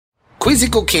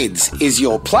Quizzical Kids is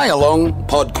your play-along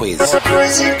pod quiz.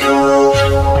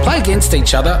 Play against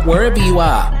each other wherever you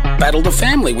are. Battle the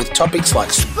family with topics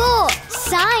like sport,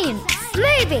 science,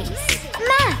 movies,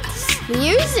 maths,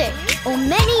 music, or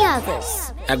many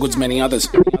others. How good's many others?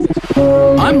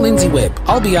 I'm Lindsay Webb.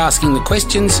 I'll be asking the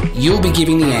questions, you'll be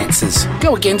giving the answers.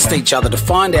 Go against each other to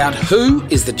find out who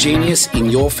is the genius in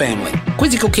your family.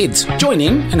 Quizzical Kids, join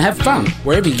in and have fun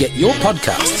wherever you get your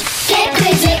podcasts. Get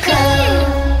quizzical!